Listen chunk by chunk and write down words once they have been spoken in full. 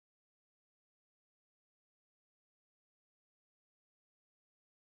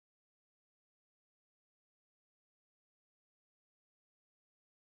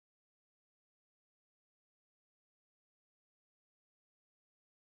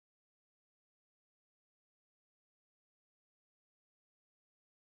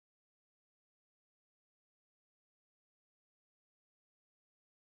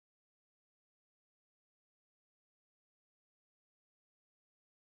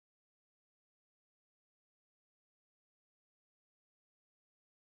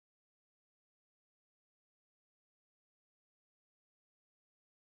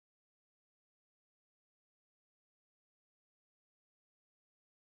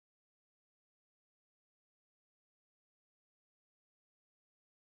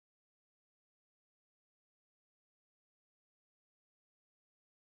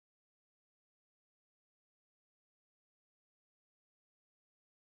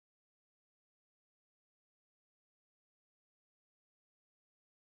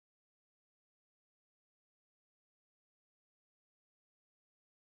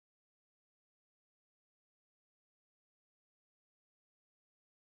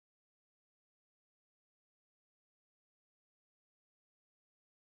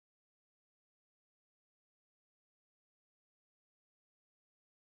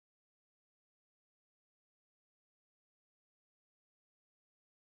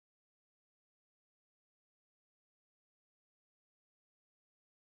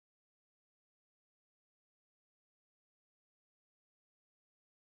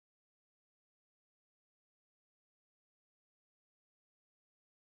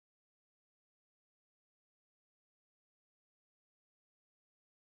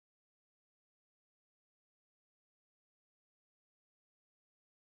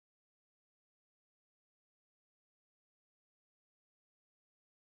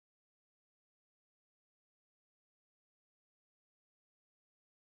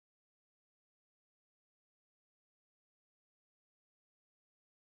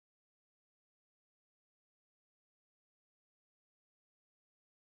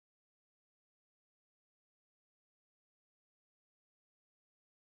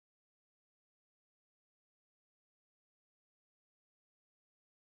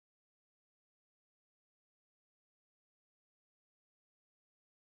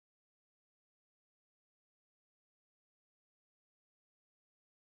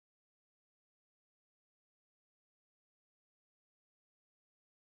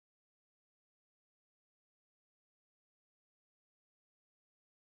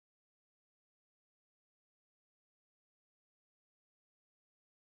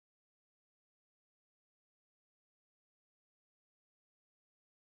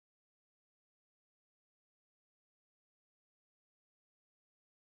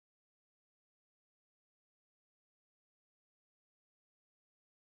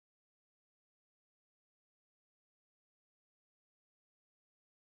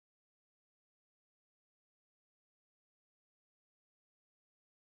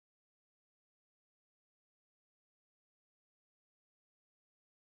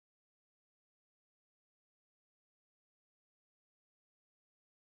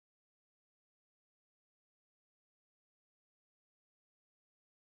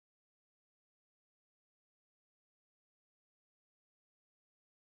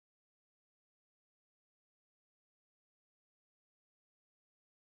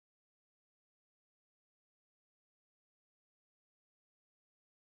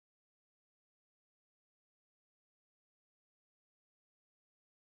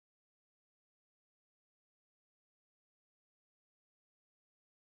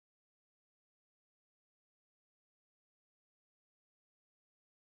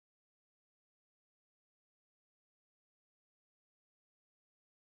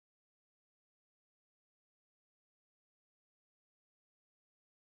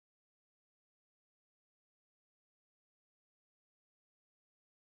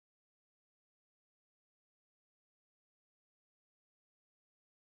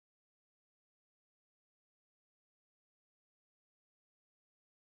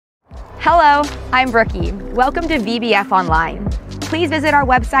Hello, I'm Brookie. Welcome to VBF Online. Please visit our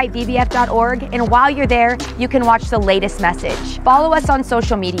website, vbf.org, and while you're there, you can watch the latest message. Follow us on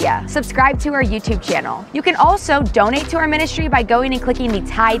social media. Subscribe to our YouTube channel. You can also donate to our ministry by going and clicking the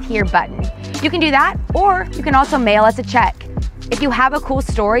Tithe Here button. You can do that, or you can also mail us a check. If you have a cool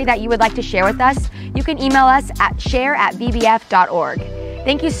story that you would like to share with us, you can email us at share@vbf.org.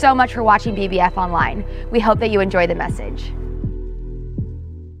 Thank you so much for watching VBF Online. We hope that you enjoy the message.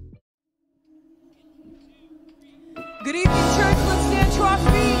 Good evening, church. Let's stand to our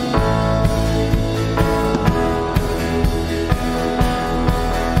feet.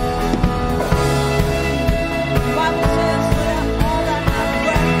 The Bible says, let all that have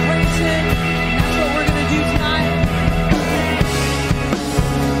breath praise Him. And that's what we're going to do tonight.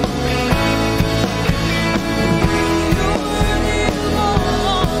 You're worthy of all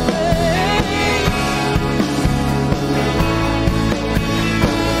praise.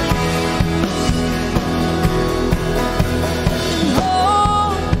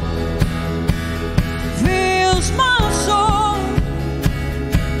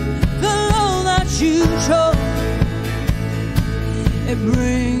 It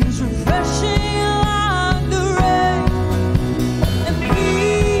brings refreshing like the rain and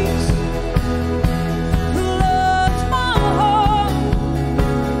peace floods my heart.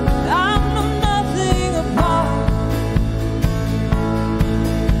 I know nothing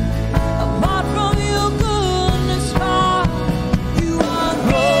apart from your goodness, God. You are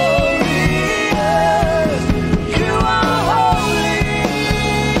glorious. You are holy,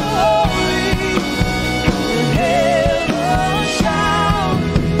 holy. Heaven shout.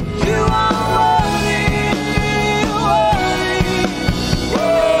 You are worthy, worthy.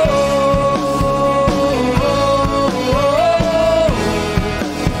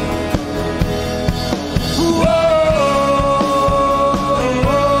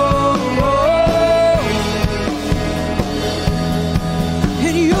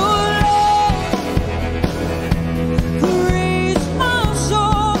 And your love frees my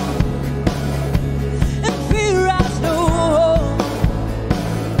soul, and fear has no hope.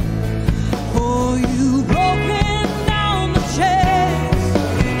 For you broken down the chains,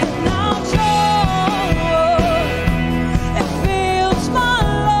 and now joy it fills my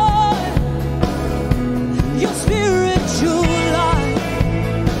life. Your spiritual life,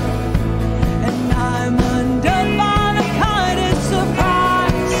 and I'm undone by the kindness of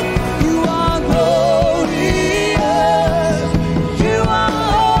Christ. You are glorious. You are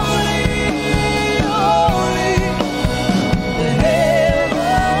holy, holy. The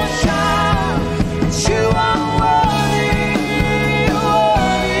heavens shout. You are worthy,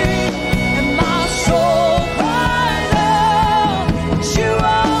 worthy. And my soul cries out. You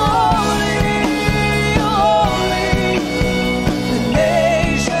are holy, holy. The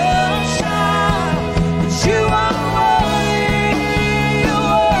nations shout. You are worthy,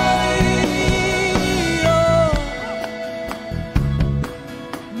 worthy.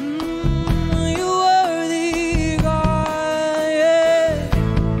 You're worthy, God. Yeah.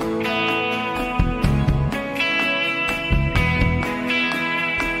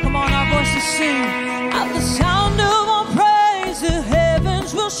 Come on, our voices sing. At the sound of our praise, the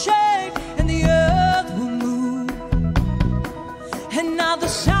heavens will shake and the earth will move. And at the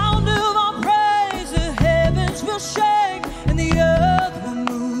sound of our praise, the heavens will shake and the earth will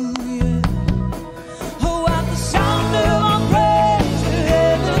move. Yeah. Oh, at the sound of our praise, the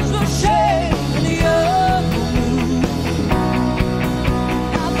heavens will shake and the earth will move.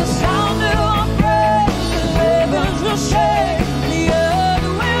 At the sound of our praise, the heavens will shake and the earth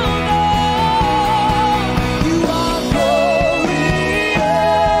will know. You are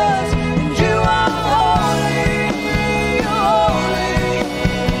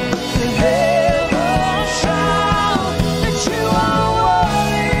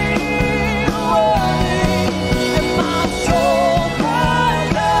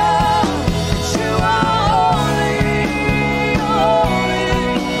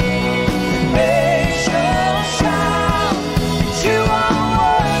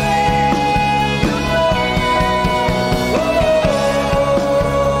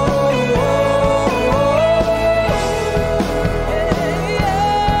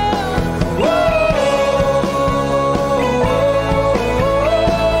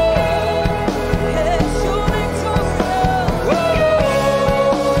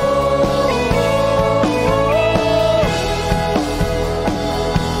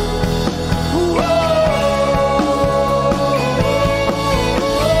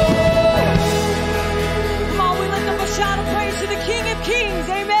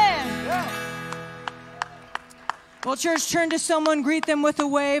Well, church, turn to someone, greet them with a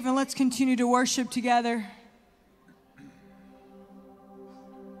wave, and let's continue to worship together.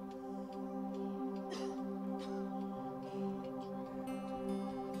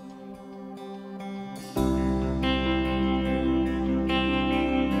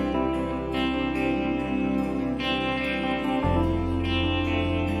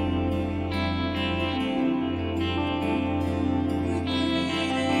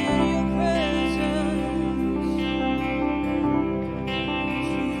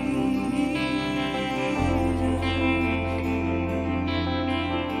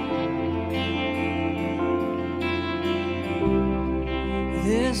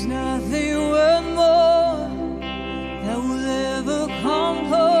 There's nothing worth more that will ever come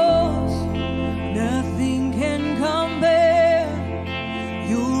close. Nothing can compare.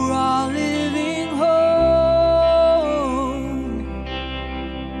 You're our living hope.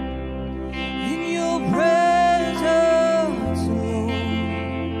 In your presence, Lord.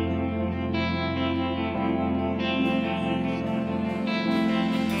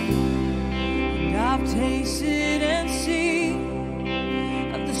 And I've tasted and seen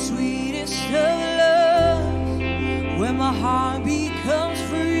the sweetest of loves, when my heart becomes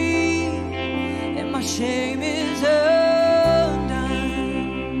free and my shame is undone.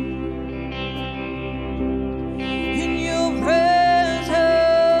 In your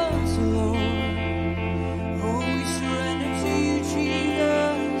presence, Lord, oh, we surrender to you,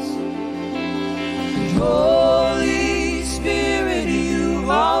 Jesus. Holy Spirit, you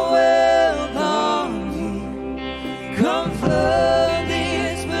are welcome here. Come flood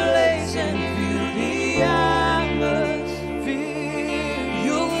this place and fill the atmosphere.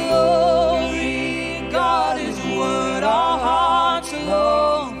 Your glory, God, is worthy.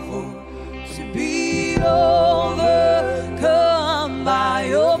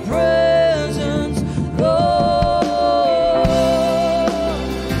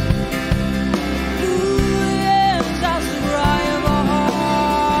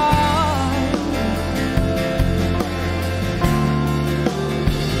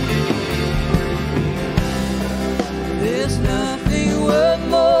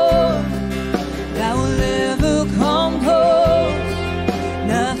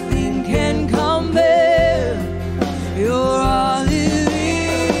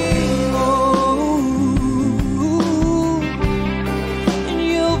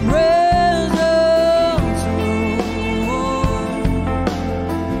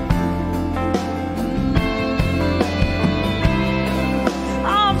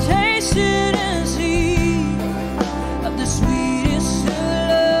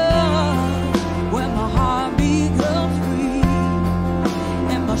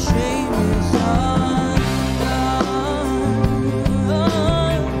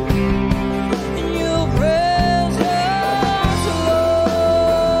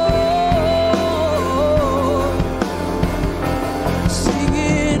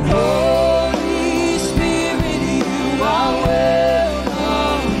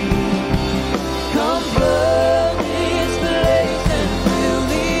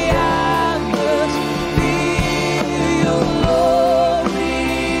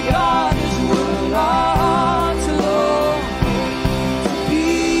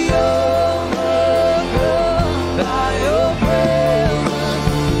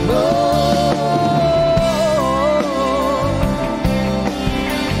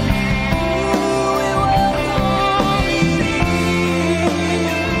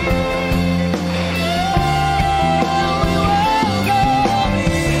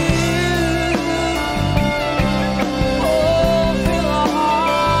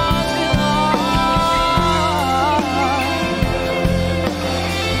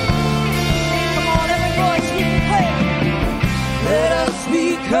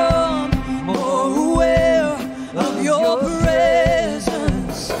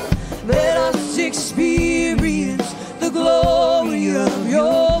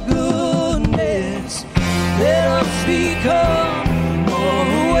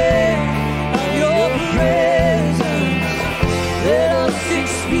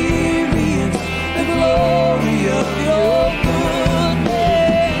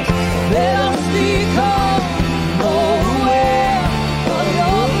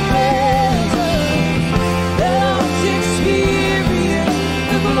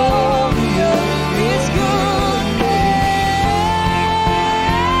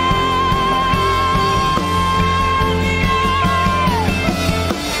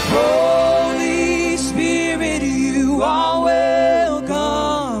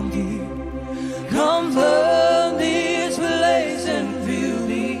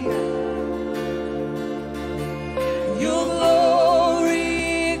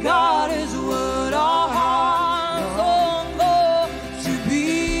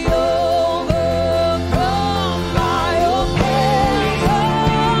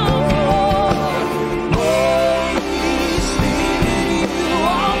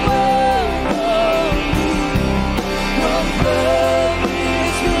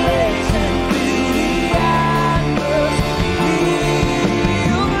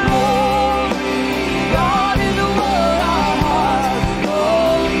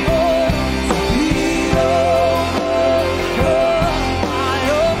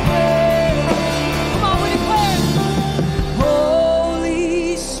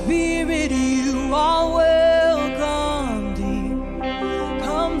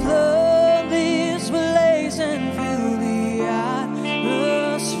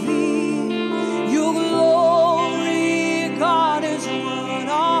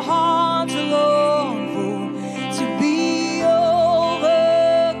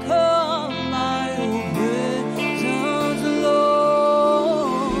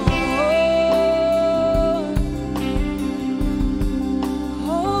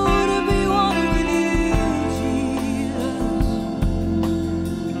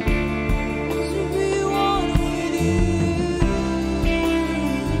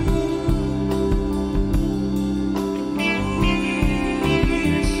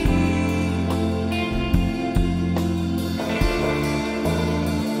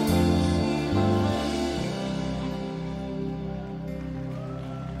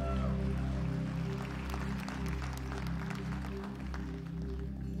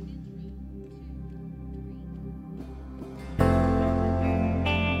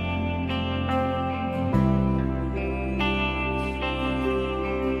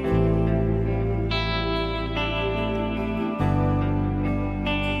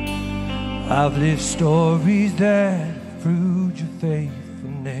 I've lived stories that proved your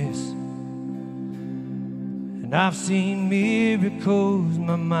faithfulness, and I've seen miracles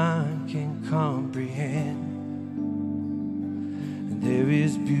my mind can comprehend. And there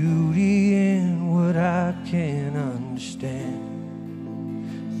is beauty in what I can't understand.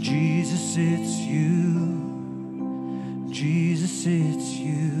 Jesus, it's you. Jesus, it's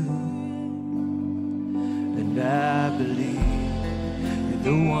you. And I believe you're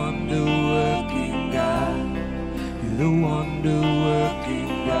the wonder-working God. You're the wonder-working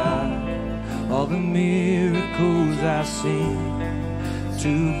God. All the miracles I've seen,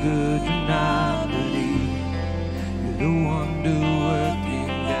 too good to not believe. You're the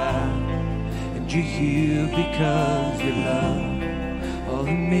wonder-working God, and you heal because you love. All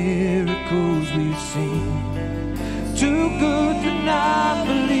the miracles we've seen, too good to not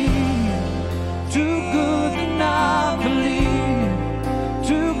believe. Too good to not believe.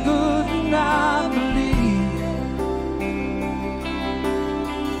 Too good to not believe.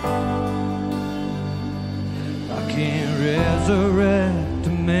 I can't resurrect a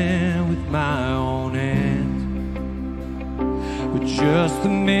man with my own hands, but just the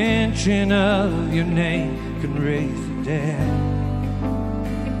mention of your name can raise the dead.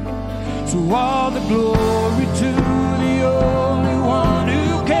 So all the glory to the only one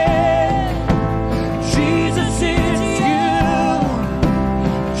who can. Jesus, it's you.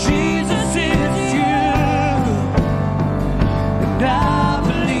 Jesus, it's you. And I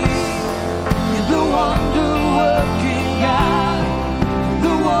believe you're the wonder-working God.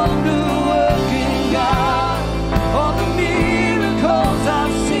 The wonder-working God. All the miracles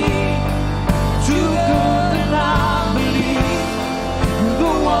I've seen, too good to not believe. You're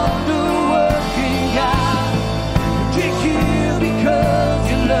the wonder-working God. You heal because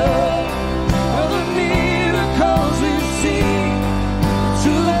you love. All the miracles we've seen,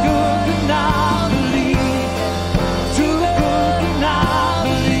 too good to not believe. Too good to not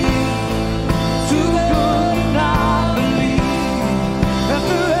believe. Too good to not believe.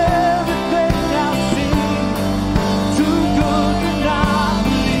 After everything I've seen, too good to not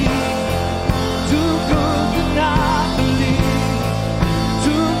believe. Too good to not believe.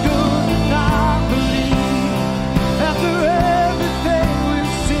 Too good to not believe. After everything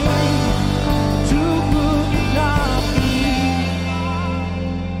we've seen, too good to not believe.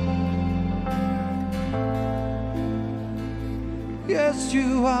 Yes, you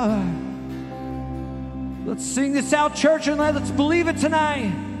are. Let's sing this out, church, and let's believe it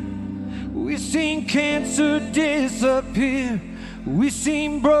tonight. We've seen cancer disappear. We've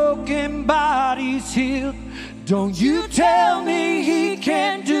seen broken bodies healed. Don't you tell me he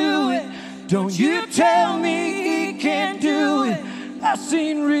can't do it. Don't you tell me he can't do it. I've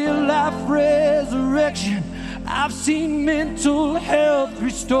seen real life resurrection. I've seen mental health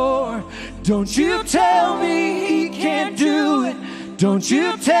restore. Don't you tell me he can't do it. Don't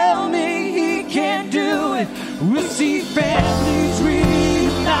you tell me he can't do it. We'll see families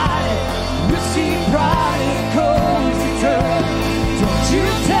reunited. We'll see prodigals return. Don't you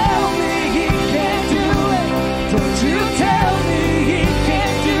tell me he can't do it. Don't you tell me he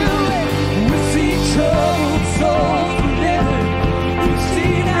can't do it. We'll see troubled souls delivered. We'll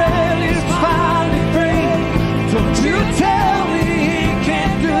see bellies finally free. Don't you tell me he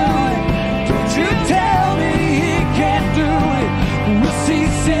can't do it. Don't you tell me he can't do it. We'll see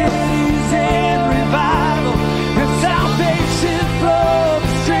cities in revival and salvation flow.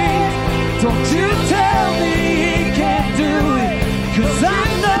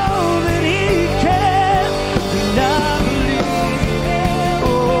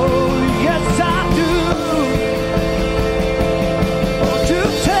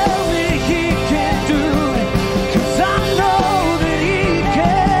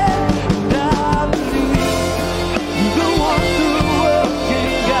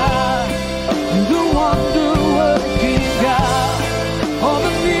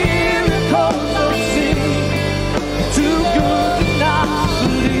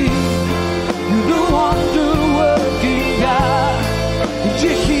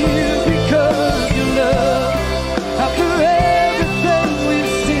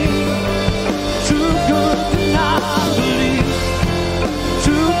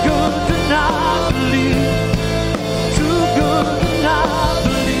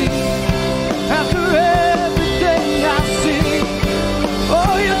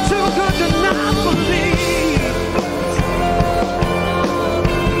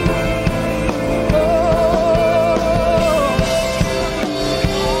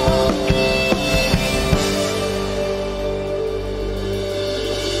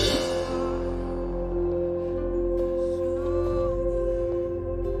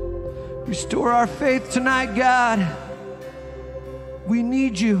 Restore our faith tonight, God. We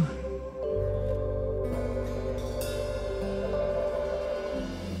need you.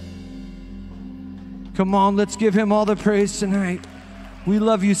 Come on, let's give him all the praise tonight. We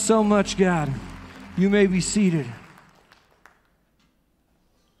love you so much, God. You may be seated.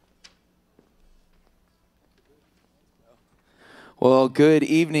 Well, good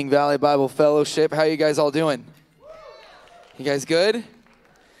evening, Valley Bible Fellowship. How you guys all doing? You guys good?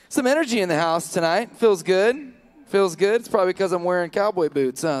 Some energy in the house tonight. Feels good. Feels good. It's probably because I'm wearing cowboy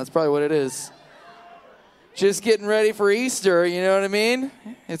boots, huh? That's probably what it is. Just getting ready for Easter, you know what I mean?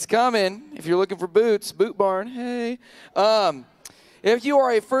 It's coming. If you're looking for boots, Boot Barn, hey. If you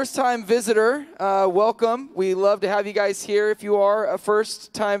are a first-time visitor, welcome. We love to have you guys here. If you are a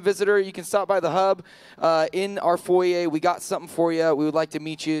first-time visitor, you can stop by the hub in our foyer. We got something for you. We would like to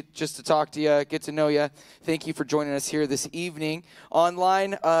meet you, just to talk to you, get to know you. Thank you for joining us here this evening.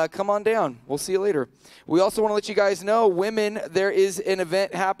 Online, come on down. We'll see you later. We also want to let you guys know, women, there is an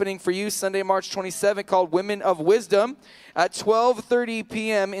event happening for you Sunday, March 27th called Women of Wisdom at 12:30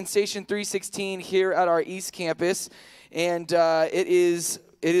 p.m. in Station 316 here at our East Campus. And it is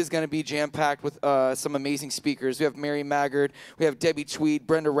going to be jam-packed with some amazing speakers. We have Mary Maggard, we have Debbie Tweed,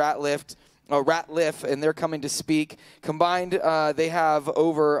 Brenda Ratliff, and they're coming to speak. Combined, they have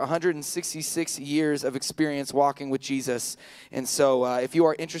over 166 years of experience walking with Jesus. And so if you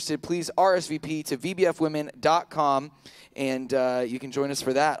are interested, please RSVP to vbfwomen.com. And you can join us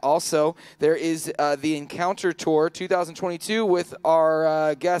for that. Also, there is the Encounter Tour 2022 with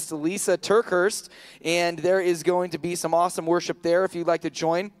our guest Lisa Turkhurst, and there is going to be some awesome worship there if you'd like to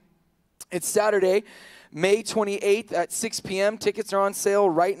join. It's Saturday, May 28th at 6 p.m. Tickets are on sale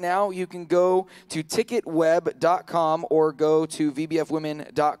right now. You can go to ticketweb.com or go to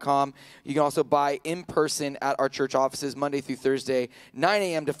vbfwomen.com. You can also buy in person at our church offices Monday through Thursday, 9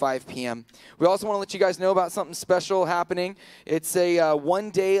 a.m. to 5 p.m. We also want to let you guys know about something special happening. It's a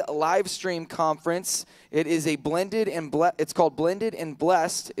one-day live stream conference. It is a it's called Blended and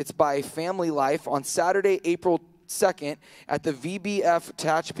Blessed. It's by Family Life on Saturday, April 2nd at the VBF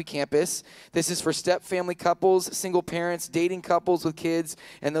Tehachapi campus. This is for step family couples, single parents, dating couples with kids,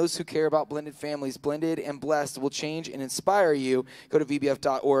 and those who care about blended families. Blended and Blessed will change and inspire you. Go to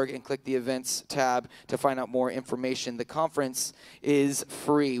vbf.org and click the events tab to find out more information. The conference is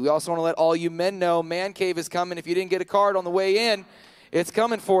free. We also want to let all you men know Man Cave is coming. If you didn't get a card on the way in, it's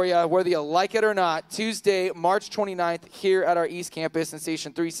coming for you, whether you like it or not. Tuesday, March 29th, here at our East Campus in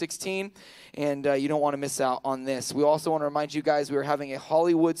Station 316. And you don't want to miss out on this. We also want to remind you guys we are having a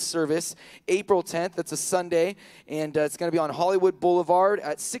Hollywood service April 10th. That's a Sunday. And it's going to be on Hollywood Boulevard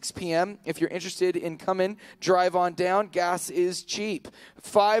at 6 p.m. If you're interested in coming, drive on down. Gas is cheap.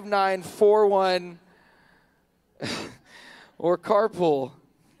 5941 or carpool.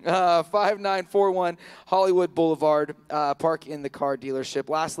 5941 Hollywood Boulevard. Park in the car dealership.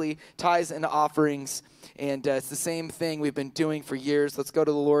 Lastly, tithes and offerings. And it's the same thing we've been doing for years. Let's go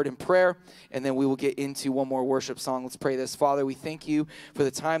to the Lord in prayer, and then we will get into one more worship song. Let's pray this. Father, we thank you for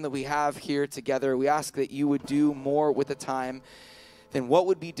the time that we have here together. We ask that you would do more with the time than what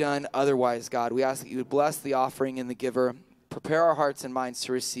would be done otherwise, God. We ask that you would bless the offering and the giver. Prepare our hearts and minds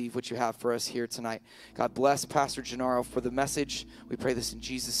to receive what you have for us here tonight. God bless Pastor Genaro for the message. We pray this in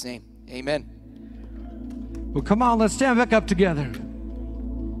Jesus' name. Amen. Well, come on, let's stand back up together.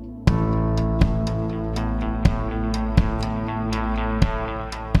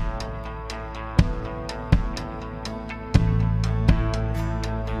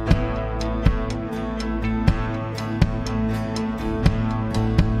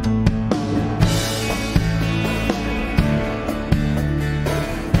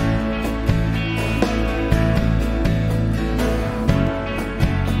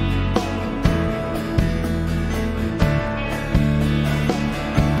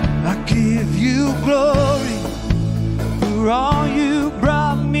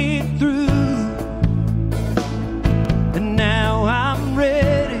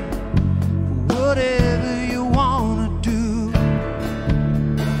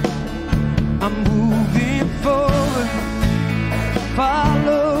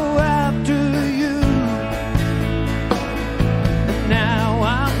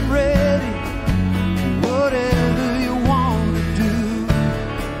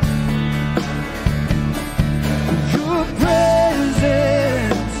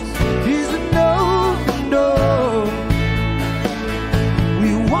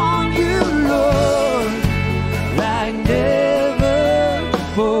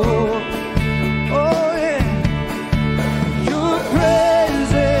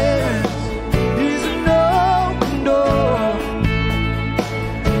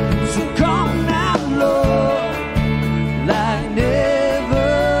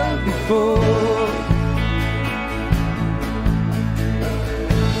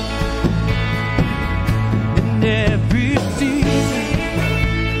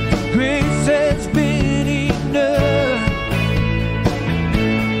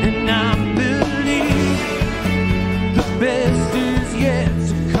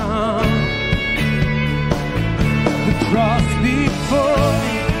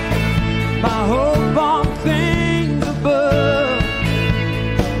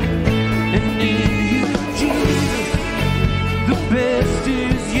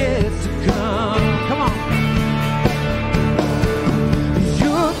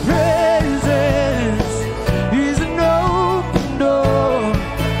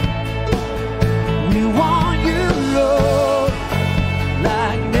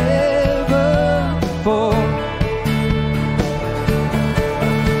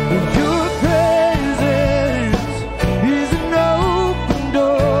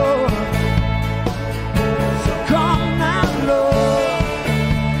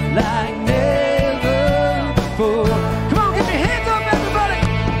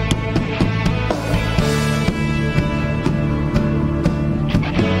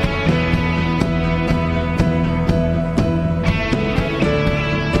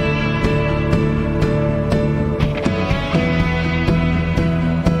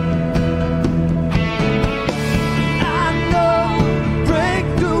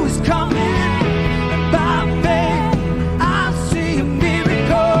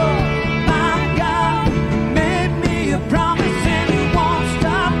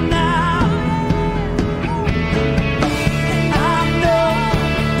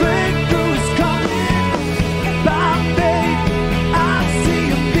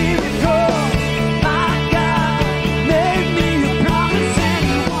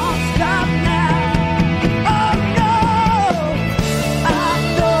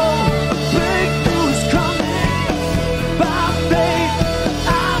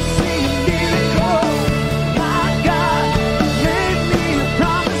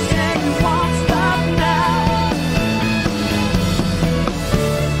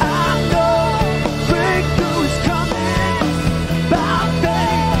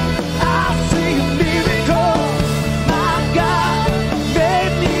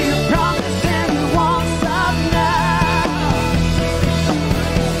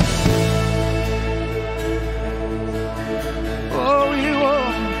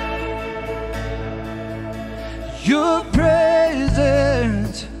 Your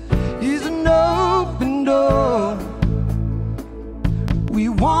presence is an open door. We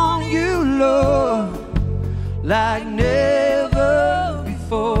want you, Lord, like never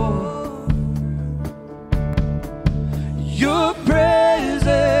before. Your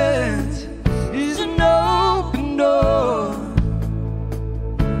presence is an open door.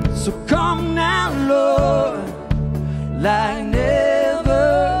 So come now, Lord, like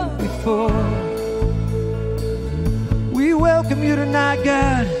never before. We welcome you tonight,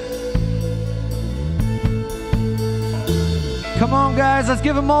 God. Come on, guys, let's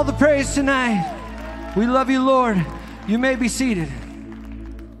give him all the praise tonight. We love you, Lord. You may be seated.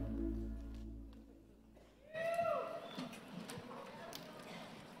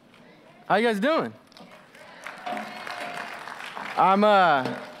 How you guys doing?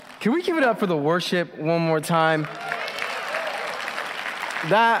 Can we give it up for the worship one more time?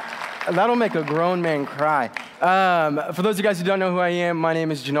 That'll make a grown man cry. For those of you guys who don't know who I am, my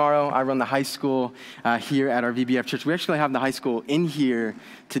name is Genaro. I run the high school here at our VBF church. We actually have the high school in here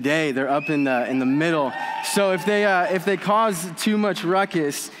today. They're up in the middle. So if they cause too much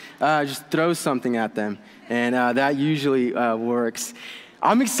ruckus, just throw something at them, and that usually works.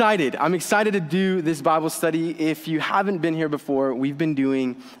 I'm excited. I'm excited to do this Bible study. If you haven't been here before, we've been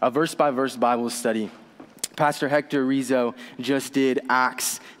doing a verse-by-verse Bible study. Pastor Hector Rizzo just did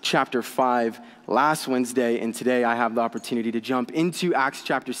Acts chapter 5 last Wednesday, and today I have the opportunity to jump into Acts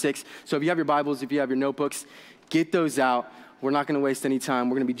chapter 6. So if you have your Bibles, if you have your notebooks, get those out. We're not going to waste any time.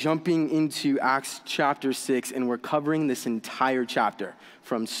 We're going to be jumping into Acts chapter 6, and we're covering this entire chapter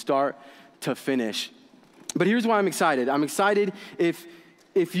from start to finish. But here's why I'm excited. I'm excited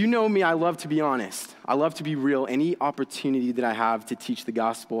if you know me, I love to be honest. I love to be real. Any opportunity that I have to teach the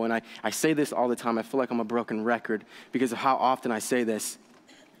gospel, and I say this all the time. I feel like I'm a broken record because of how often I say this.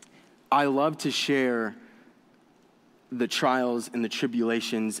 I love to share the trials and the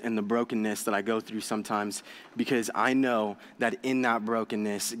tribulations and the brokenness that I go through sometimes, because I know that in that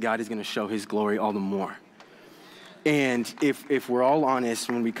brokenness, God is going to show his glory all the more. And if we're all honest,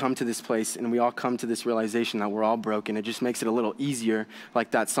 when we come to this place and we all come to this realization that we're all broken, it just makes it a little easier, like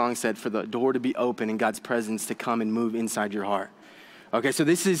that song said, for the door to be open and God's presence to come and move inside your heart. Okay, so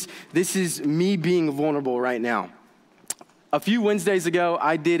this is me being vulnerable right now. A few Wednesdays ago,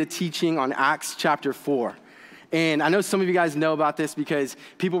 I did a teaching on Acts chapter 4. And I know some of you guys know about this because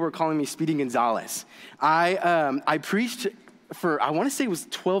people were calling me Speedy Gonzalez. I preached for, I want to say it was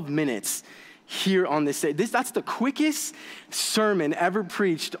 12 minutes here on this stage. That's the quickest sermon ever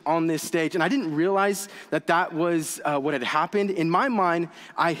preached on this stage. And I didn't realize that was what had happened. In my mind,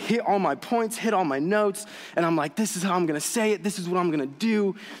 I hit all my points, hit all my notes, and I'm like, this is how I'm going to say it. This is what I'm going to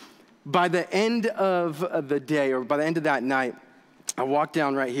do. By the end of the day, or by the end of that night, I walked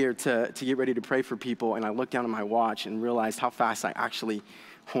down right here to get ready to pray for people, and I looked down at my watch and realized how fast I actually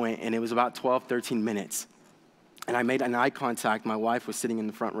went, and it was about 12, 13 minutes. And I made an eye contact. My wife was sitting in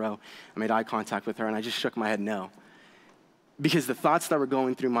the front row. I made eye contact with her, and I just shook my head no. Because the thoughts that were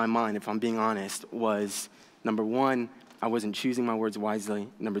going through my mind, if I'm being honest, was, number one, I wasn't choosing my words wisely.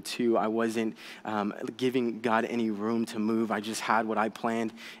 Number two, I wasn't giving God any room to move. I just had what I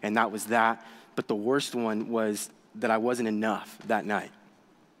planned, and that was that. But the worst one was that I wasn't enough that night.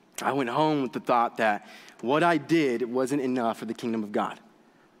 I went home with the thought that what I did wasn't enough for the kingdom of God.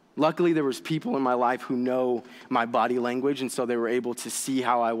 Luckily, there was people in my life who know my body language, and so they were able to see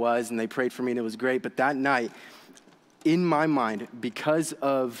how I was, and they prayed for me, and it was great. But that night, in my mind, because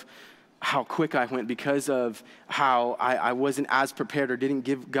of how quick I went, because of how I wasn't as prepared or didn't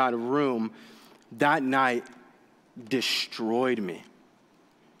give God room, that night destroyed me.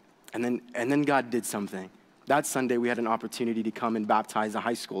 And then God did something. That Sunday, we had an opportunity to come and baptize a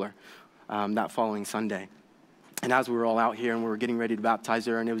high schooler that following Sunday. And as we were all out here and we were getting ready to baptize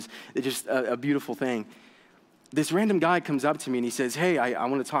her, and it was just a beautiful thing, this random guy comes up to me and he says, hey, I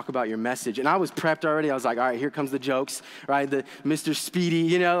want to talk about your message. And I was prepped already. I was like, all right, here comes the jokes, right? The Mr. Speedy,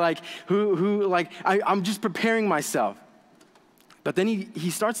 you know, like I'm just preparing myself. But then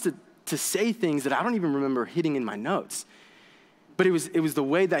he starts to say things that I don't even remember hitting in my notes. But it was the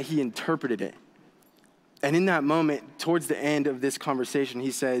way that he interpreted it. And in that moment, towards the end of this conversation,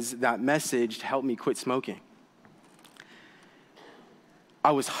 he says, that message helped me quit smoking. I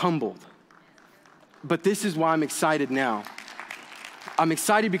was humbled. But this is why I'm excited now. I'm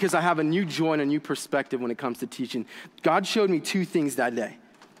excited because I have a new joy and a new perspective when it comes to teaching. God showed me two things that day.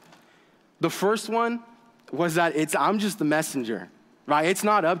 The first one was that I'm just the messenger. right? It's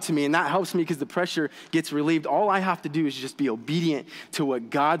not up to me, and that helps me because the pressure gets relieved. All I have to do is just be obedient to what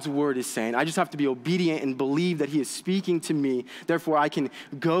God's word is saying. I just have to be obedient and believe that he is speaking to me. Therefore, I can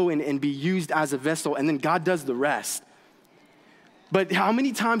go and be used as a vessel, and then God does the rest. But how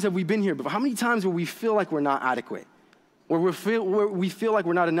many times have we been here? But how many times where we feel like we're not adequate? Where we feel like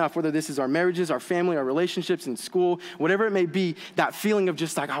we're not enough, whether this is our marriages, our family, our relationships in school, whatever it may be, that feeling of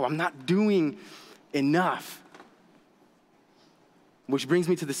just like, oh, I'm not doing enough. Which brings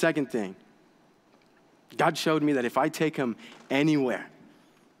me to the second thing. God showed me that if I take him anywhere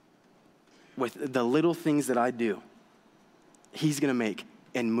with the little things that I do, he's gonna make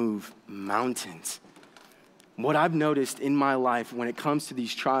and move mountains. What I've noticed in my life when it comes to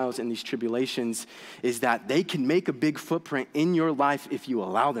these trials and these tribulations is that they can make a big footprint in your life if you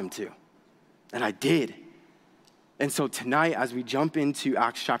allow them to. And I did. And so tonight, as we jump into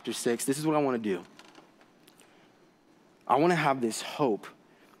Acts chapter 6, this is what I want to do. I want to have this hope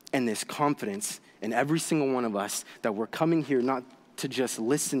and this confidence in every single one of us that we're coming here not to just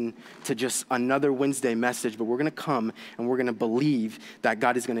listen to just another Wednesday message, but we're going to come and we're going to believe that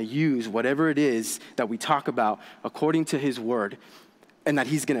God is going to use whatever it is that we talk about according to his word, and that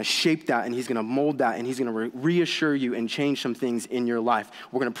he's going to shape that and he's going to mold that and he's going to reassure you and change some things in your life.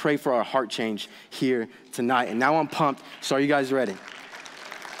 We're going to pray for our heart change here tonight. And now I'm pumped. So are you guys ready?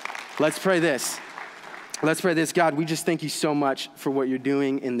 Let's pray this. Let's pray this. God, we just thank you so much for what you're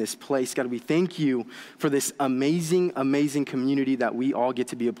doing in this place. God, we thank you for this amazing, amazing community that we all get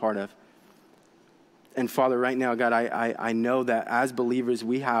to be a part of. And Father, right now, God, I know that as believers,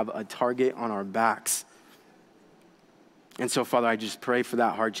 we have a target on our backs. And so, Father, I just pray for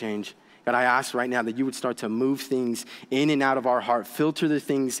that heart change. God, I ask right now that you would start to move things in and out of our heart, filter the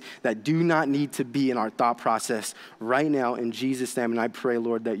things that do not need to be in our thought process right now in Jesus' name. And I pray,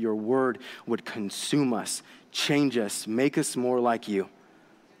 Lord, that your word would consume us, change us, make us more like you.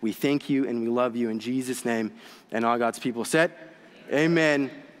 We thank you and we love you in Jesus' name. And all God's people said,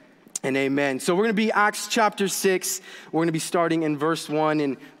 amen and amen. So we're going to be Acts chapter 6. We're going to be starting in verse 1.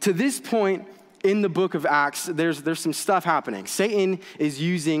 And to this point, in the book of Acts, there's some stuff happening. Satan is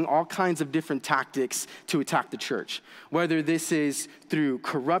using all kinds of different tactics to attack the church, whether this is through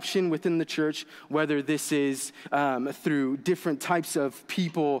corruption within the church, whether this is through different types of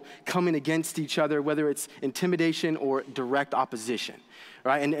people coming against each other, whether it's intimidation or direct opposition,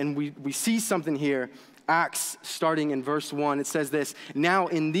 right? And we see something here, Acts starting in verse 1. It says this, "Now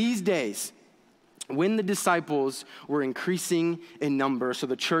in these days, when the disciples were increasing in number," so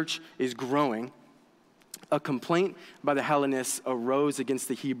the church is growing, "a complaint by the Hellenists arose against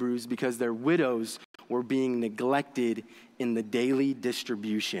the Hebrews because their widows were being neglected in the daily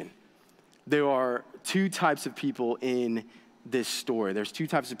distribution." There are two types of people in this story. There's two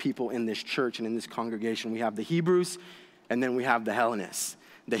types of people in this church and in this congregation. We have the Hebrews, and then we have the Hellenists.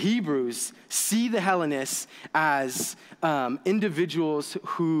 The Hebrews see the Hellenists as individuals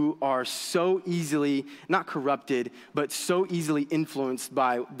who are so easily, not corrupted, but so easily influenced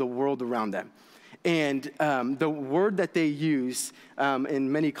by the world around them. And the word that they use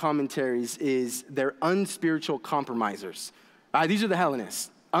in many commentaries is they're unspiritual compromisers. These are the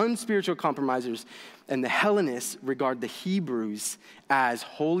Hellenists, unspiritual compromisers. And the Hellenists regard the Hebrews as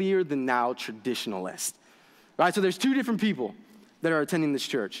holier-than-thou traditionalists. Right? So there's two different people that are attending this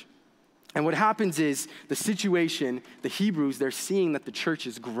church. And what happens is the situation, the Hebrews, they're seeing that the church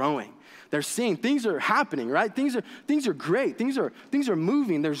is growing. They're seeing things are happening, right? Things are great. Things are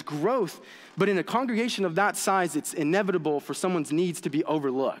moving. There's growth. But in a congregation of that size, it's inevitable for someone's needs to be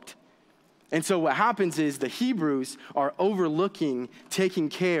overlooked. And so what happens is the Hebrews are overlooking taking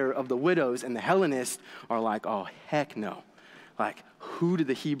care of the widows, and the Hellenists are like, oh, heck no. Like, who do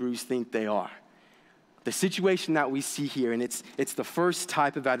the Hebrews think they are? The situation that we see here, and it's the first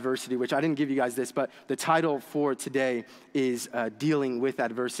type of adversity, which I didn't give you guys this, but the title for today is dealing with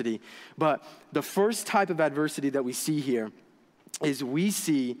adversity. But the first type of adversity that we see here is we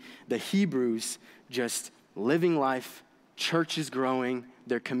see the Hebrews just living life, church is growing,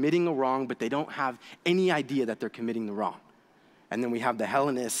 they're committing a wrong, but they don't have any idea that they're committing the wrong. And then we have the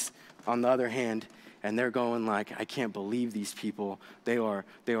Hellenists on the other hand, and they're going like, I can't believe these people. They are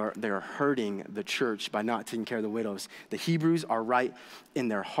hurting the church by not taking care of the widows. The Hebrews are right in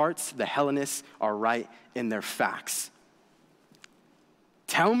their hearts. The Hellenists are right in their facts.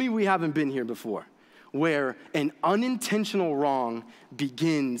 Tell me we haven't been here before, where an unintentional wrong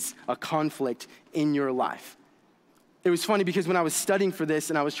begins a conflict in your life. It was funny because when I was studying for this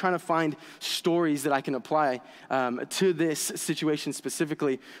and I was trying to find stories that I can apply to this situation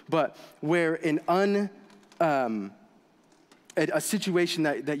specifically, but where an a situation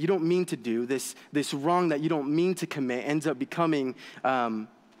that you don't mean to do, this wrong that you don't mean to commit ends up becoming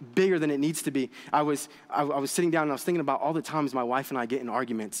bigger than it needs to be. I was sitting down and I was thinking about all the times my wife and I get in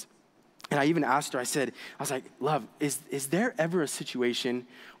arguments. And I even asked her, I was like, love, is there ever a situation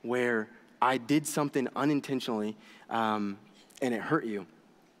where I did something unintentionally and it hurt you?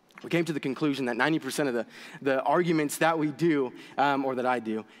 We came to the conclusion that 90% of the arguments that we do, or that I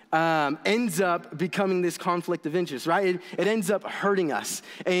do, ends up becoming this conflict of interest, right? It ends up hurting us.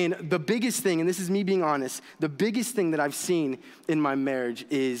 And the biggest thing, and this is me being honest, the biggest thing that I've seen in my marriage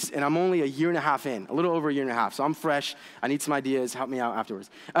is, and I'm only a year and a half in, a little over a year and a half, so I'm fresh. I need some ideas. Help me out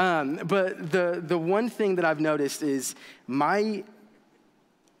afterwards. But the one thing that I've noticed is my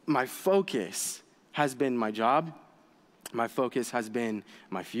focus has been my job. My focus has been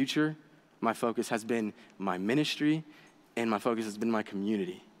my future. My focus has been my ministry. And my focus has been my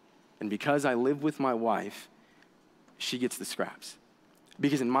community. And because I live with my wife, she gets the scraps.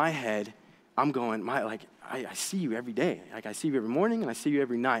 Because in my head, I'm going, I see you every day. Like, I see you every morning and I see you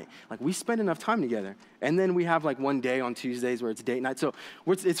every night. Like, we spend enough time together. And then we have like one day on Tuesdays where it's date night. So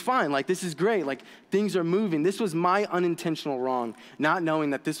it's fine. Like, this is great. Like, things are moving. This was my unintentional wrong, not knowing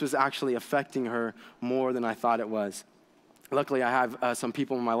that this was actually affecting her more than I thought it was. Luckily, I have some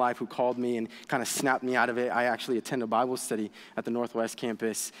people in my life who called me and kind of snapped me out of it. I actually attend a Bible study at the Northwest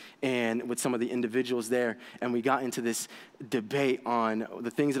campus and with some of the individuals there, and we got into this debate on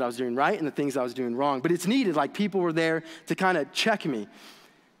the things that I was doing right and the things I was doing wrong. But it's needed. Like, people were there to kind of check me.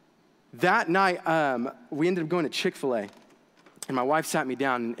 That night, we ended up going to Chick-fil-A, and my wife sat me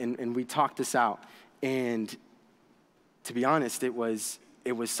down, and we talked this out. And to be honest, it was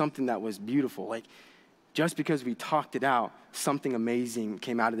something that was beautiful. Like, just because we talked it out, something amazing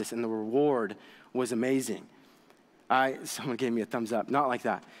came out of this, and the reward was amazing. Someone gave me a thumbs up. Not like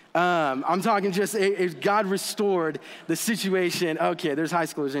that. I'm talking just, if God restored the situation. Okay, there's high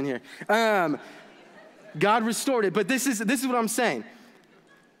schoolers in here. God restored it, but this is what I'm saying.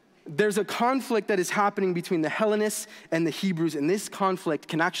 There's a conflict that is happening between the Hellenists and the Hebrews, and this conflict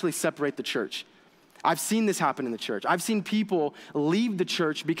can actually separate the church. I've seen this happen in the church. I've seen people leave the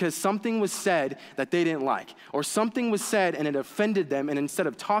church because something was said that they didn't like, or something was said and it offended them, and instead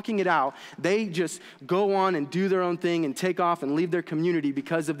of talking it out, they just go on and do their own thing and take off and leave their community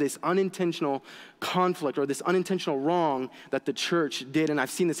because of this unintentional conflict or this unintentional wrong that the church did. And I've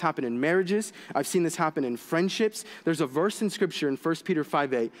seen this happen in marriages. I've seen this happen in friendships. There's a verse in Scripture in 1 Peter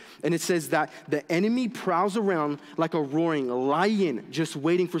 5:8, and it says that the enemy prowls around like a roaring lion just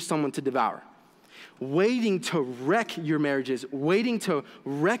waiting for someone to devour. Waiting to wreck your marriages, waiting to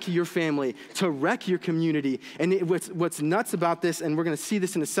wreck your family, to wreck your community. And what's nuts about this, and we're going to see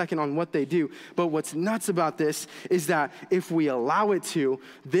this in a second on what they do, but what's nuts about this is that if we allow it to,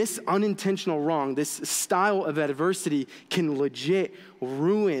 this unintentional wrong, this style of adversity can legit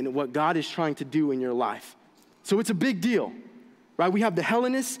ruin what God is trying to do in your life. So it's a big deal. Right? We have the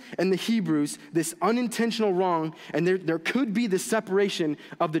Hellenists and the Hebrews, this unintentional wrong, and there could be the separation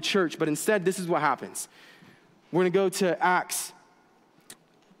of the church, but instead, this is what happens. We're going to go to Acts,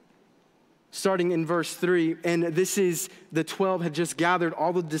 starting in verse 3, and this is the 12 had just gathered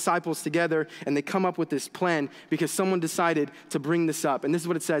all the disciples together, and they come up with this plan because someone decided to bring this up. And this is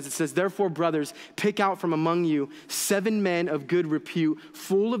what it says. It says, "Therefore, brothers, pick out from among you 7 men of good repute,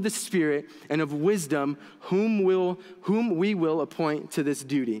 full of the Spirit and of wisdom, whom we will appoint to this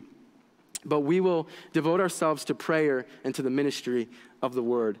duty. But we will devote ourselves to prayer and to the ministry of the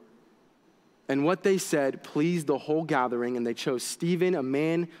word." And what they said pleased the whole gathering, and they chose Stephen, a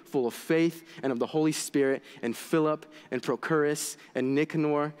man full of faith and of the Holy Spirit, and Philip, and Prochorus, and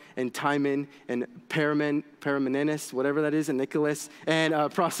Nicanor, and Timon, and Paramenes, whatever that is, and Nicholas, and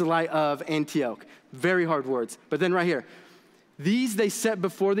proselyte of Antioch. Very hard words. But then right here, these they set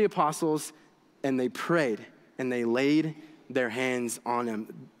before the apostles, and they prayed, and they laid their hands on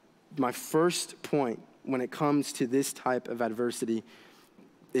them. My first point when it comes to this type of adversity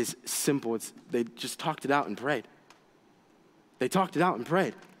is simple. They just talked it out and prayed. They talked it out and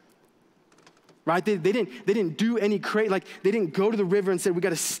prayed. Right? They didn't do any they didn't go to the river and say, we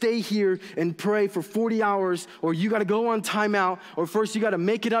got to stay here and pray for 40 hours, or you got to go on timeout, or first you got to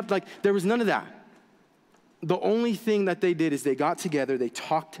make it up. Like, there was none of that. The only thing that they did is they got together, they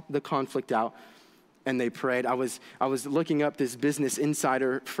talked the conflict out, and they prayed. I was looking up this Business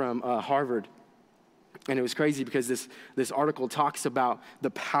Insider from Harvard. And it was crazy because this article talks about the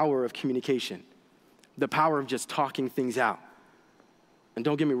power of communication, the power of just talking things out. And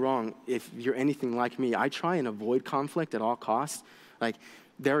don't get me wrong, if you're anything like me, I try and avoid conflict at all costs. Like,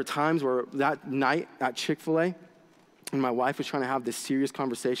 there are times where that night at Chick-fil-A, and my wife was trying to have this serious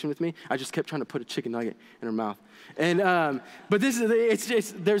conversation with me, I just kept trying to put a chicken nugget in her mouth. And but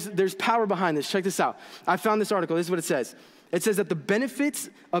there's power behind this. Check this out. I found this article. This is what it says. It says that the benefits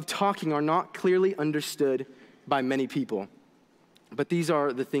of talking are not clearly understood by many people. But these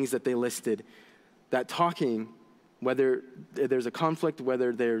are the things that they listed. That talking, whether there's a conflict,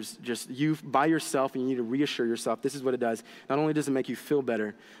 whether there's just you by yourself and you need to reassure yourself, this is what it does. Not only does it make you feel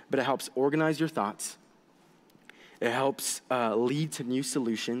better, but it helps organize your thoughts. It helps lead to new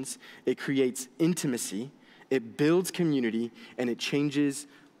solutions. It creates intimacy. It builds community, and it changes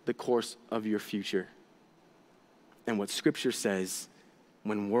the course of your future. And what Scripture says,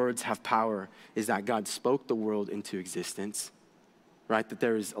 when words have power, is that God spoke the world into existence, right? That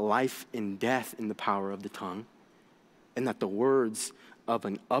there is life and death in the power of the tongue, and that the words of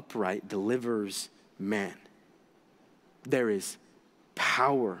an upright delivers man. There is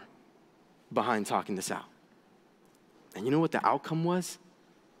power behind talking this out. And you know what the outcome was?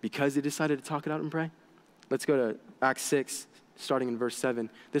 Because they decided to talk it out and pray? Let's go to Acts 6, starting in verse 7.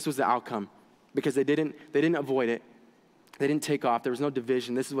 This was the outcome. Because they didn't avoid it. They didn't take off. There was no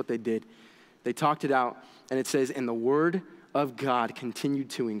division. This is what they did. They talked it out, and it says, and the word of God continued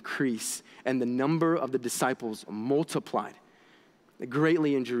to increase, and the number of the disciples multiplied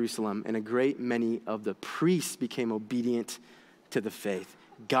greatly in Jerusalem, and a great many of the priests became obedient to the faith.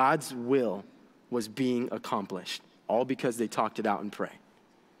 God's will was being accomplished, all because they talked it out and pray.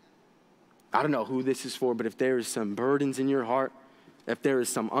 I don't know who this is for, but if there is some burdens in your heart, if there is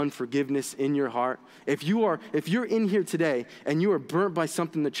some unforgiveness in your heart, if you're in here today and you are burnt by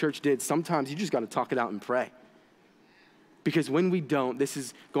something the church did, sometimes you just got to talk it out and pray. Because when we don't, this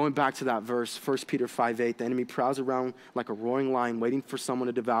is going back to that verse, 1 Peter 5:8, the enemy prowls around like a roaring lion waiting for someone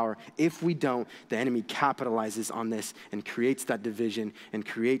to devour. If we don't, the enemy capitalizes on this and creates that division and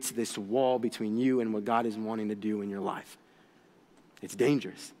creates this wall between you and what God is wanting to do in your life. It's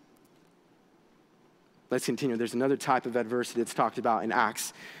dangerous. Let's continue. There's another type of adversity that's talked about in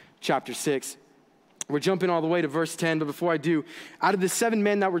Acts chapter 6. We're jumping all the way to verse 10, but before I do, out of the 7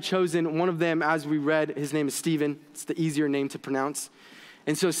 men that were chosen, one of them, as we read, his name is Stephen. It's the easier name to pronounce.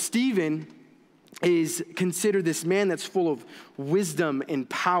 And so Stephen is considered this man that's full of wisdom and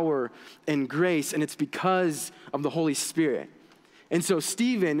power and grace, and it's because of the Holy Spirit. And so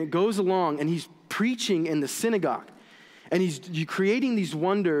Stephen goes along, and he's preaching in the synagogue. And he's creating these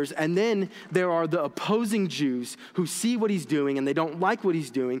wonders, and then there are the opposing Jews who see what he's doing, and they don't like what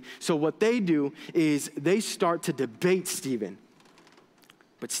he's doing. So what they do is they start to debate Stephen.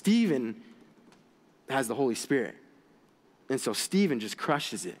 But Stephen has the Holy Spirit. And so Stephen just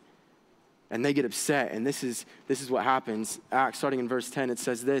crushes it. And they get upset, and this is what happens. Acts, starting in verse 10, it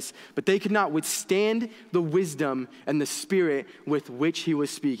says this, but they could not withstand the wisdom and the spirit with which he was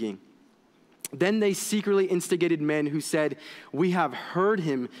speaking. Then they secretly instigated men who said, we have heard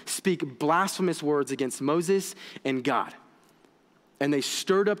him speak blasphemous words against Moses and God. And they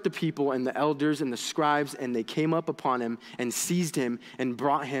stirred up the people and the elders and the scribes, and they came up upon him and seized him and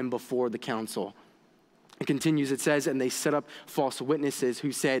brought him before the council. It continues, it says, and they set up false witnesses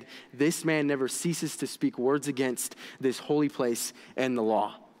who said, this man never ceases to speak words against this holy place and the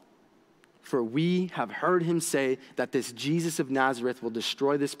law. For we have heard him say that this Jesus of Nazareth will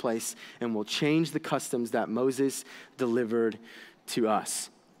destroy this place and will change the customs that Moses delivered to us.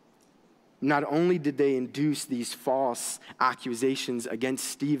 Not only did they induce these false accusations against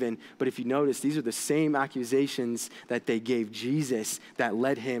Stephen, but if you notice, these are the same accusations that they gave Jesus that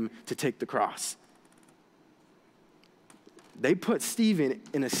led him to take the cross. They put Stephen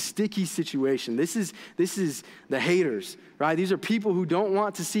in a sticky situation. This is the haters, right? These are people who don't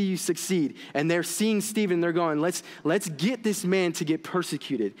want to see you succeed. And they're seeing Stephen, they're going, let's get this man to get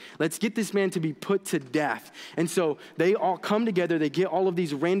persecuted. Let's get this man to be put to death. And so they all come together. They get all of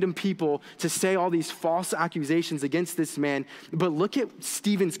these random people to say all these false accusations against this man. But look at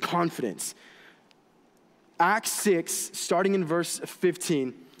Stephen's confidence. Acts 6, starting in verse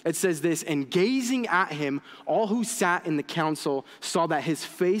 15, it says this, and gazing at him, all who sat in the council saw that his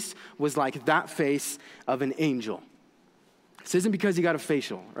face was like that face of an angel. This isn't because he got a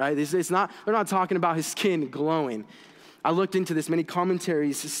facial, right? They're not talking about his skin glowing. I looked into this. Many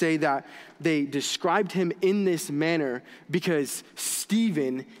commentaries say that they described him in this manner because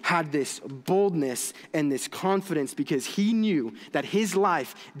Stephen had this boldness and this confidence because he knew that his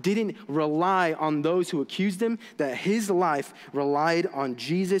life didn't rely on those who accused him, that his life relied on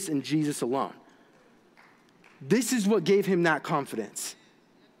Jesus and Jesus alone. This is what gave him that confidence.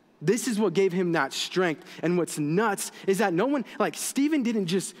 This is what gave him that strength. And what's nuts is that no one, Stephen didn't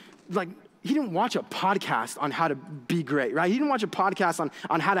just, he didn't watch a podcast on how to be great, right? He didn't watch a podcast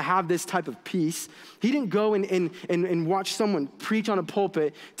on how to have this type of peace. He didn't go and watch someone preach on a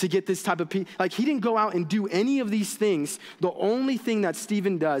pulpit to get this type of peace. Like, he didn't go out and do any of these things. The only thing that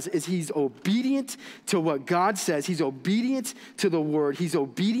Stephen does is he's obedient to what God says. He's obedient to the word. He's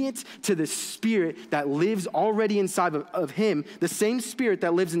obedient to the Spirit that lives already inside of him, the same Spirit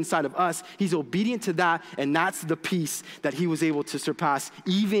that lives inside of us. He's obedient to that, and that's the peace that he was able to surpass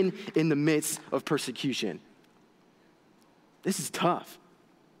even in the midst of persecution. This is tough.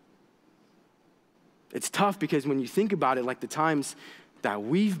 It's tough because when you think about it, like the times that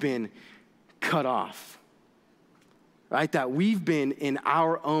we've been cut off, right? That we've been in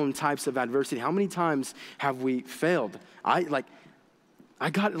our own types of adversity. How many times have we failed? No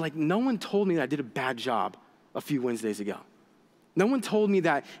one told me that I did a bad job a few Wednesdays ago. No one told me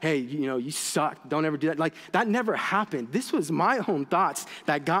that, hey, you suck. Don't ever do that. Like, that never happened. This was my own thoughts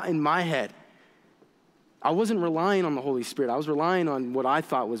that got in my head. I wasn't relying on the Holy Spirit. I was relying on what I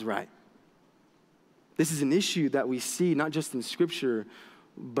thought was right. This is an issue that we see not just in Scripture,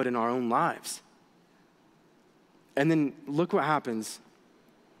 but in our own lives. And then look what happens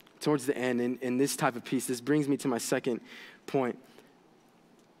towards the end in this type of peace. This brings me to my second point.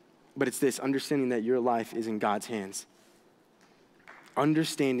 But it's this, understanding that your life is in God's hands.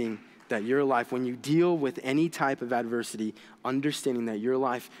 Understanding that your life, when you deal with any type of adversity, understanding that your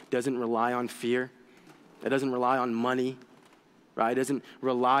life doesn't rely on fear, it doesn't rely on money, right? It doesn't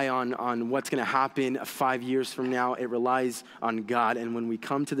rely on what's going to happen 5 years from now. It relies on God. And when we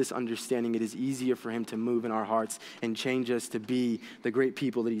come to this understanding, it is easier for him to move in our hearts and change us to be the great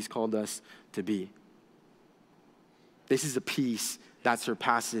people that he's called us to be. This is a peace that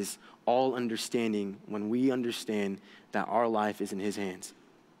surpasses all understanding when we understand that our life is in his hands.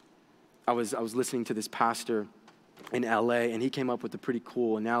 I was listening to this pastor in LA, and he came up with a pretty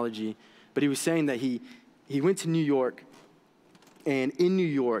cool analogy, but he was saying that he went to New York, and in New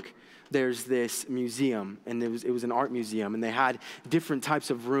York, there's this museum, and it was an art museum, and they had different types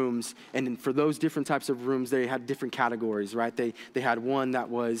of rooms, and for those different types of rooms, they had different categories, right? They had one that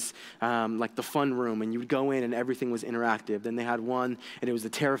was like the fun room, and you would go in and everything was interactive. Then they had one, and it was the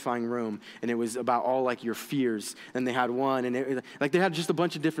terrifying room, and it was about all like your fears. And they had one, and they had just a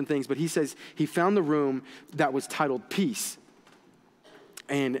bunch of different things, but he says he found the room that was titled Peace.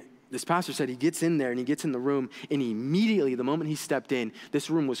 And this pastor said he gets in there and he gets in the room, and immediately, the moment he stepped in, this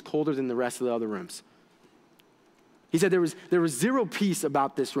room was colder than the rest of the other rooms. He said there was zero peace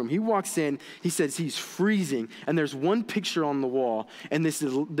about this room. He walks in, he says he's freezing, and there's one picture on the wall, and this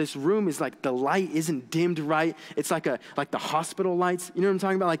room is like the light isn't dimmed right. It's like the hospital lights. You know what I'm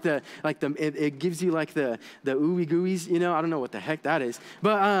talking about? It gives you like the ooey gooeys. I don't know what the heck that is.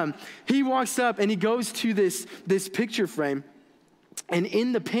 But he walks up and he goes to this picture frame. And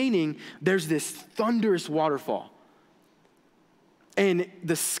in the painting, there's this thunderous waterfall. And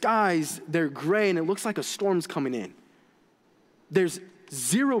the skies, they're gray, and it looks like a storm's coming in. There's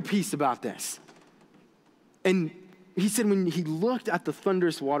zero peace about this. And he said when he looked at the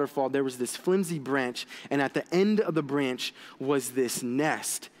thunderous waterfall, there was this flimsy branch, and at the end of the branch was this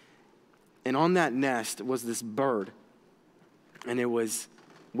nest. And on that nest was this bird. And it was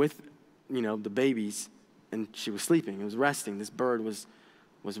with, the babies. And she was sleeping. It was resting. This bird was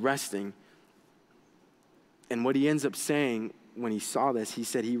resting. And what he ends up saying when he saw this, he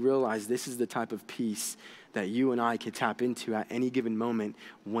said he realized this is the type of peace that you and I could tap into at any given moment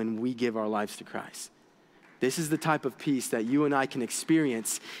when we give our lives to Christ. This is the type of peace that you and I can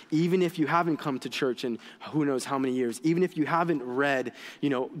experience even if you haven't come to church in who knows how many years, even if you haven't read,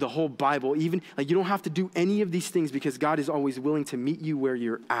 the whole Bible, even like you don't have to do any of these things because God is always willing to meet you where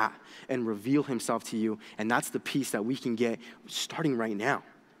you're at and reveal himself to you. And that's the peace that we can get starting right now.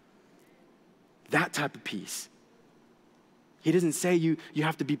 That type of peace. He doesn't say you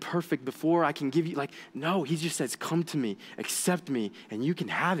have to be perfect before I can give you, no, he just says, come to me, accept me, and you can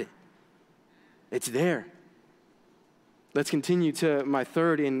have it. It's there. Let's continue to my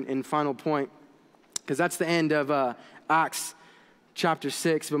third and final point, because that's the end of Acts chapter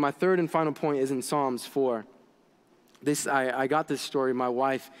 6. But my third and final point is in Psalms 4. I got this story. My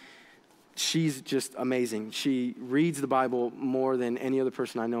wife, she's just amazing. She reads the Bible more than any other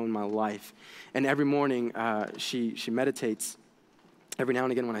person I know in my life. And every morning she meditates. Every now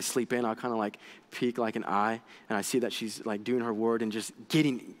and again when I sleep in, I'll kind of peek like an eye, and I see that she's doing her word and just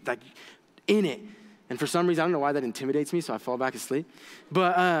getting in it. And for some reason, I don't know why that intimidates me, so I fall back asleep.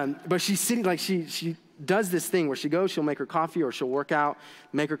 But she's sitting, she does this thing where she goes, she'll make her coffee, or she'll work out,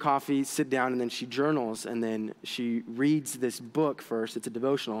 make her coffee, sit down, and then she journals, and then she reads this book first. It's a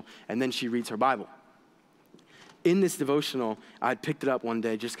devotional, and then she reads her Bible. in this devotional, I picked it up one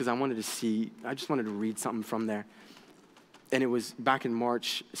day just because I just wanted to read something from there. And it was back in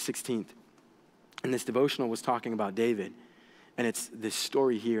March 16th. And this devotional was talking about David. And it's this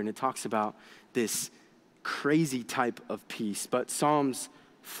story here, and it talks about this crazy type of peace. But Psalms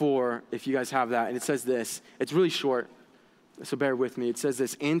 4, if you guys have that, and it says this. It's really short, so bear with me. It says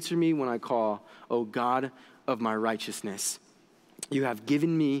this: answer me when I call, O God of my righteousness. You have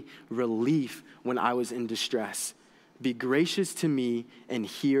given me relief when I was in distress. Be gracious to me and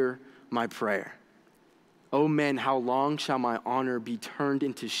hear my prayer. O men, how long shall my honor be turned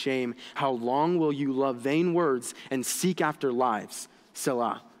into shame? How long will you love vain words and seek after lives?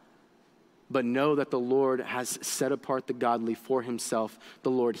 Selah. But know that the Lord has set apart the godly for himself.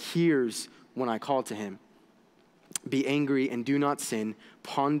 The Lord hears when I call to him. Be angry and do not sin.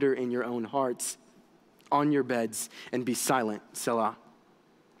 Ponder in your own hearts on your beds and be silent. Selah.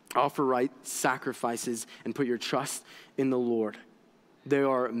 Offer right sacrifices and put your trust in the Lord. There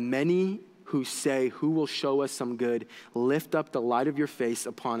are many who say, who will show us some good? Lift up the light of your face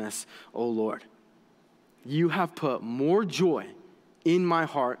upon us, O Lord. You have put more joy in my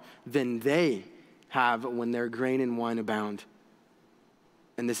heart than they have when their grain and wine abound.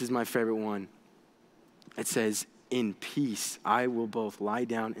 And this is my favorite one. It says, in peace I will both lie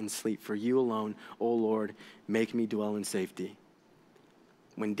down and sleep. For you alone, O Lord, make me dwell in safety.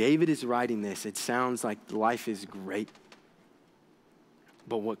 When David is writing this, it sounds like life is great.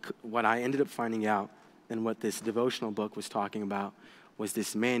 But what I ended up finding out, and what this devotional book was talking about, was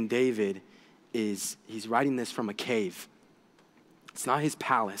this man David he's writing this from a cave. It's not his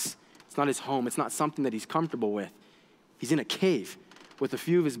palace. It's not his home. It's not something that he's comfortable with. He's in a cave with a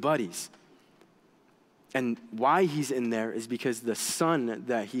few of his buddies. And why he's in there is because the son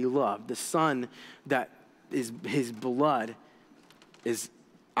that he loved, the son that is his blood, is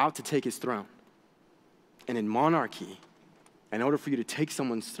out to take his throne. And in monarchy, in order for you to take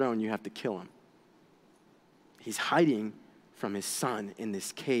someone's throne, you have to kill him. He's hiding from his son in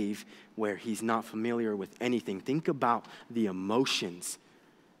this cave where he's not familiar with anything. Think about the emotions.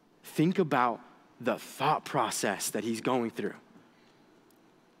 Think about the thought process that he's going through.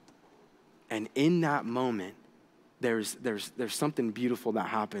 And in that moment, there's something beautiful that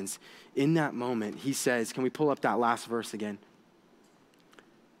happens. In that moment, he says, can we pull up that last verse again?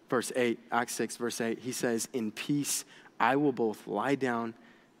 Verse 8, Acts 6, verse 8, he says, in peace I will both lie down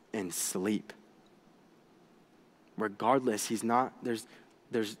and sleep. Regardless,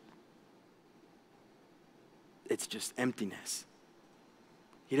 it's just emptiness.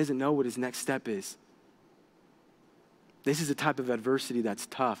 He doesn't know what his next step is. This is a type of adversity that's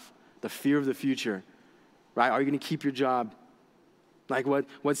tough. The fear of the future, right? Are you going to keep your job? Like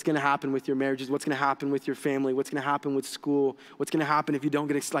what's going to happen with your marriages? What's going to happen with your family? What's going to happen with school? What's going to happen if you don't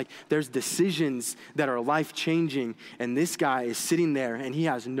get, there's decisions that are life-changing, and this guy is sitting there, and he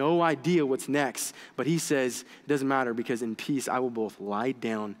has no idea what's next, but he says, it doesn't matter, because in peace I will both lie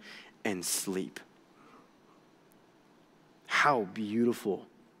down and sleep. How beautiful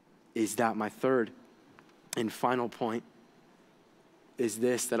is that? My third and final point is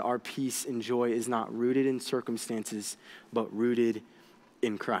this, that our peace and joy is not rooted in circumstances, but rooted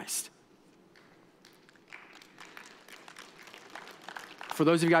in Christ. For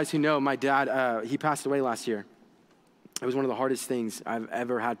those of you guys who know, my dad, he passed away last year. It was one of the hardest things I've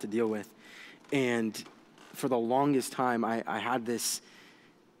ever had to deal with. And for the longest time, I had this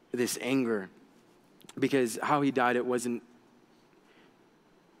anger, because how he died, it wasn't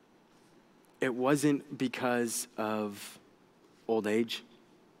because of old age.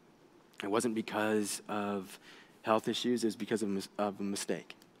 It wasn't because of health issues. It was because of a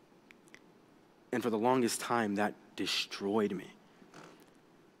mistake. And for the longest time, that destroyed me.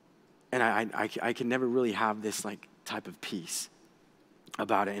 And I could never really have this type of peace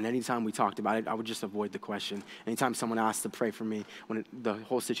about it. And anytime we talked about it, I would just avoid the question. Anytime someone asked to pray for me, when the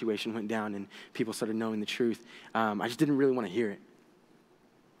whole situation went down and people started knowing the truth, I just didn't really want to hear it.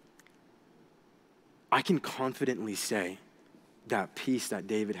 I can confidently say that peace that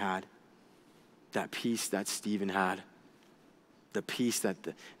David had, that peace that Stephen had, the peace that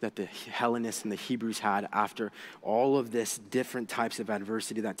the Hellenists and the Hebrews had after all of this different types of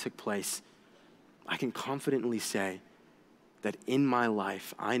adversity that took place, I can confidently say that in my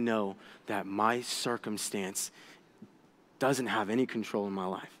life, I know that my circumstance doesn't have any control in my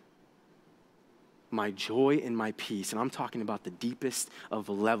life. My joy and my peace, and I'm talking about the deepest of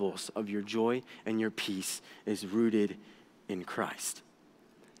levels of your joy and your peace, is rooted in Christ.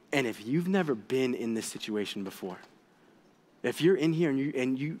 And if you've never been in this situation before, if you're in here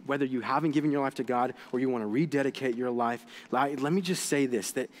and you whether you haven't given your life to God or you want to rededicate your life, let me just say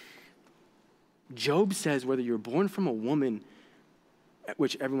this, that Job says, whether you're born from a woman,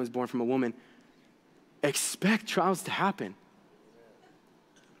 which everyone's born from a woman, expect trials to happen.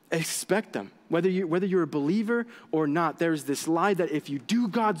 Expect them. Whether you're a believer or not, there's this lie that if you do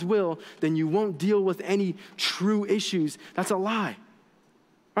God's will, then you won't deal with any true issues. That's a lie.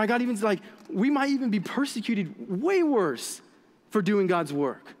 Right? God even's like, we might even be persecuted way worse for doing God's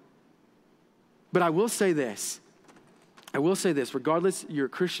work. But I will say this, regardless you're a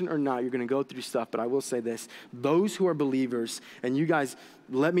Christian or not, you're going to go through stuff, but I will say this, those who are believers, and you guys,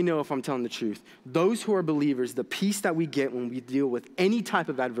 let me know if I'm telling the truth. Those who are believers, the peace that we get when we deal with any type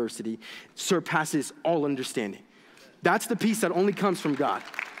of adversity surpasses all understanding. That's the peace that only comes from God.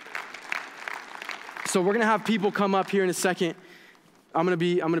 So we're going to have people come up here in a second. I'm going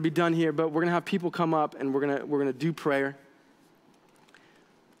to be done here, but we're going to have people come up and we're going to do prayer.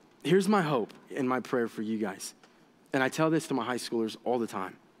 Here's my hope and my prayer for you guys. And I tell this to my high schoolers all the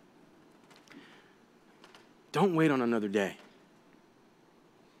time. Don't wait on another day.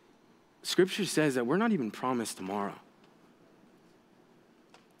 Scripture says that we're not even promised tomorrow.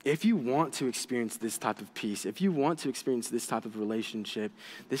 If you want to experience this type of peace, if you want to experience this type of relationship,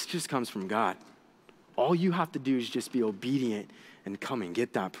 this just comes from God. All you have to do is just be obedient and come and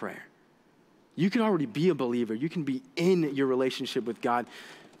get that prayer. You can already be a believer. You can be in your relationship with God.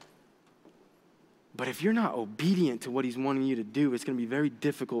 But if you're not obedient to what he's wanting you to do, it's going to be very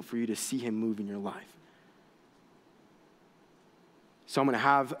difficult for you to see him move in your life. So I'm going to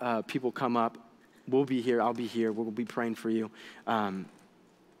have people come up. We'll be here. I'll be here. We'll be praying for you.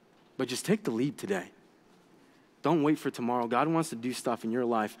 But just take the lead today. Don't wait for tomorrow. God wants to do stuff in your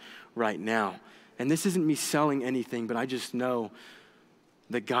life right now. And this isn't me selling anything, but I just know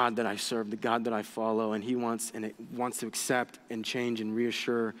the God that I serve, the God that I follow, and he wants to accept and change and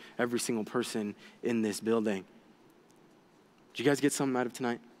reassure every single person in this building. Did you guys get something out of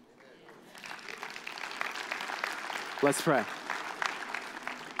tonight? Let's pray.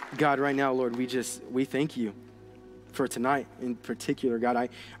 God, right now, Lord, we thank you for tonight in particular. God,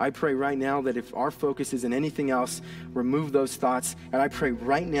 I pray right now that if our focus is in anything else, remove those thoughts. And I pray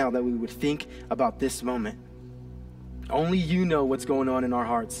right now that we would think about this moment. Only you know what's going on in our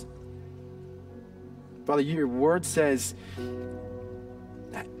hearts. Father, your word says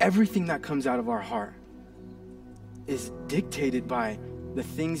that everything that comes out of our heart is dictated by the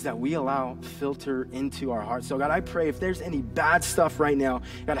things that we allow filter into our hearts. So God, I pray if there's any bad stuff right now,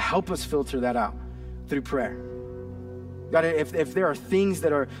 God, help us filter that out through prayer. God, if there are things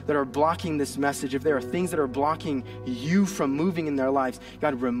that are blocking this message, if there are things that are blocking you from moving in their lives,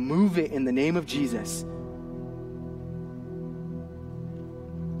 God, remove it in the name of Jesus.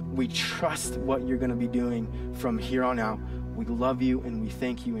 We trust what you're going to be doing from here on out. We love you and we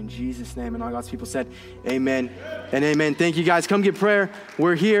thank you in Jesus' name. And all God's people said, amen and amen. Thank you guys. Come get prayer.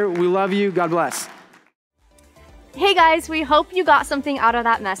 We're here. We love you. God bless. Hey guys, we hope you got something out of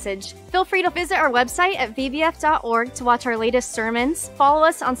that message. Feel free to visit our website at vbf.org to watch our latest sermons, follow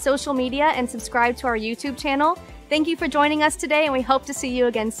us on social media, and subscribe to our YouTube channel. Thank you for joining us today, and we hope to see you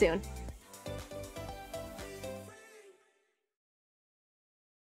again soon.